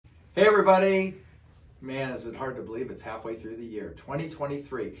Hey everybody! Man, is it hard to believe it's halfway through the year,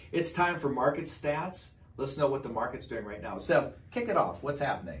 2023. It's time for market stats. Let's know what the market's doing right now. Seth, kick it off. What's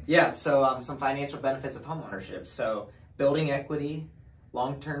happening? Yeah, so some financial benefits of homeownership. So building equity,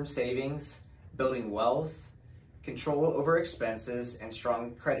 long-term savings, building wealth, control over expenses, and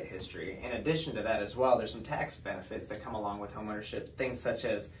strong credit history. In addition to that as well, there's some tax benefits that come along with homeownership. Things such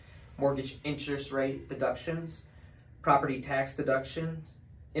as mortgage interest rate deductions, property tax deduction,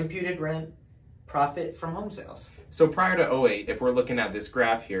 imputed rent, profit from home sales. So prior to '08, if we're looking at this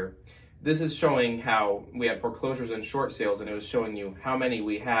graph here, this is showing how we had foreclosures and short sales, and it was showing you how many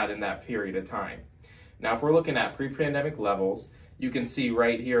we had in that period of time. Now, if we're looking at pre-pandemic levels, you can see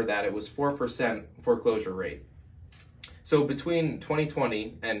right here that it was 4% foreclosure rate. So between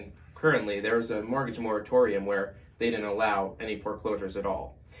 2020 and currently, there's a mortgage moratorium where they didn't allow any foreclosures at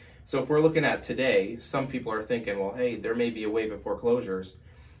all. So if we're looking at today, some people are thinking, well, hey, there may be a wave of foreclosures.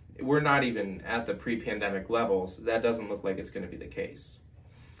 We're not even at the pre-pandemic levels. That doesn't look like it's going to be the case.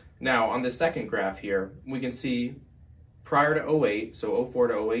 Now, on the second graph here, we can see prior to '08, so '04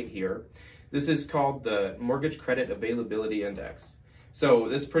 to '08 here, this is called the Mortgage Credit Availability Index. So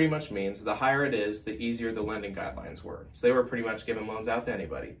this pretty much means the higher it is, the easier the lending guidelines were. So they were pretty much giving loans out to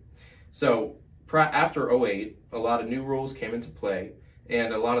anybody. So after '08, a lot of new rules came into play,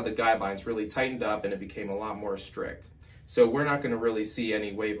 and a lot of the guidelines really tightened up, and it became a lot more strict. So we're not going to really see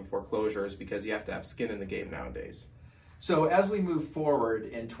any wave of foreclosures because you have to have skin in the game nowadays. So as we move forward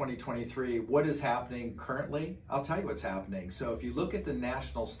in 2023, what is happening currently? I'll tell you what's happening. So if you look at the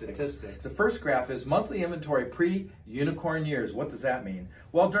national statistics, the first graph is monthly inventory pre-unicorn years. What does that mean?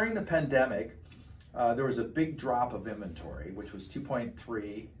 Well, during the pandemic, there was a big drop of inventory, which was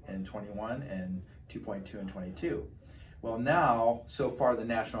 2.3 in 21 and 2.2 in 22. Well, now, so far, the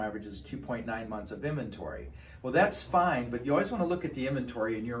national average is 2.9 months of inventory. Well, that's fine, but you always want to look at the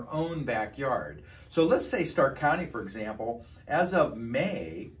inventory in your own backyard. So let's say Stark County, for example, as of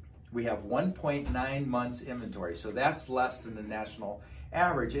May, we have 1.9 months inventory. So that's less than the national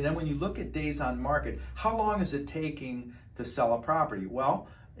average. And then when you look at days on market, how long is it taking to sell a property? Well,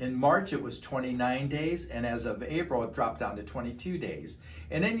 in March, it was 29 days, and as of April, it dropped down to 22 days.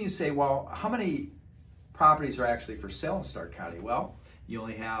 And then you say, well, how many properties are actually for sale in Stark County? Well, you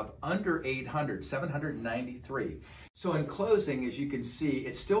only have under 800, 793. So in closing, as you can see,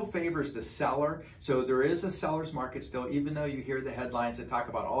 it still favors the seller. So there is a seller's market still, even though you hear the headlines that talk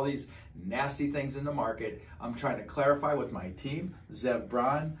about all these nasty things in the market. I'm trying to clarify with my team,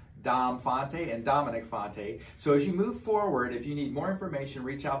 Braun, Fonte, and Dominic Fonte. So as you move forward, if you need more information,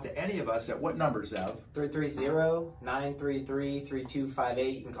 reach out to any of us at what number, Zev?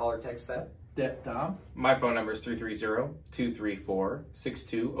 330-933-3258. You can call or text that. Dom? My phone number is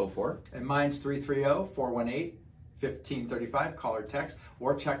 330-234-6204. And mine's 330-418-1535. Call or text,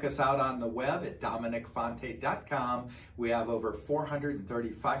 or check us out on the web at dominicfonte.com. We have over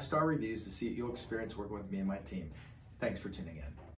 435 5-star reviews to see what you'll experience working with me and my team. Thanks for tuning in.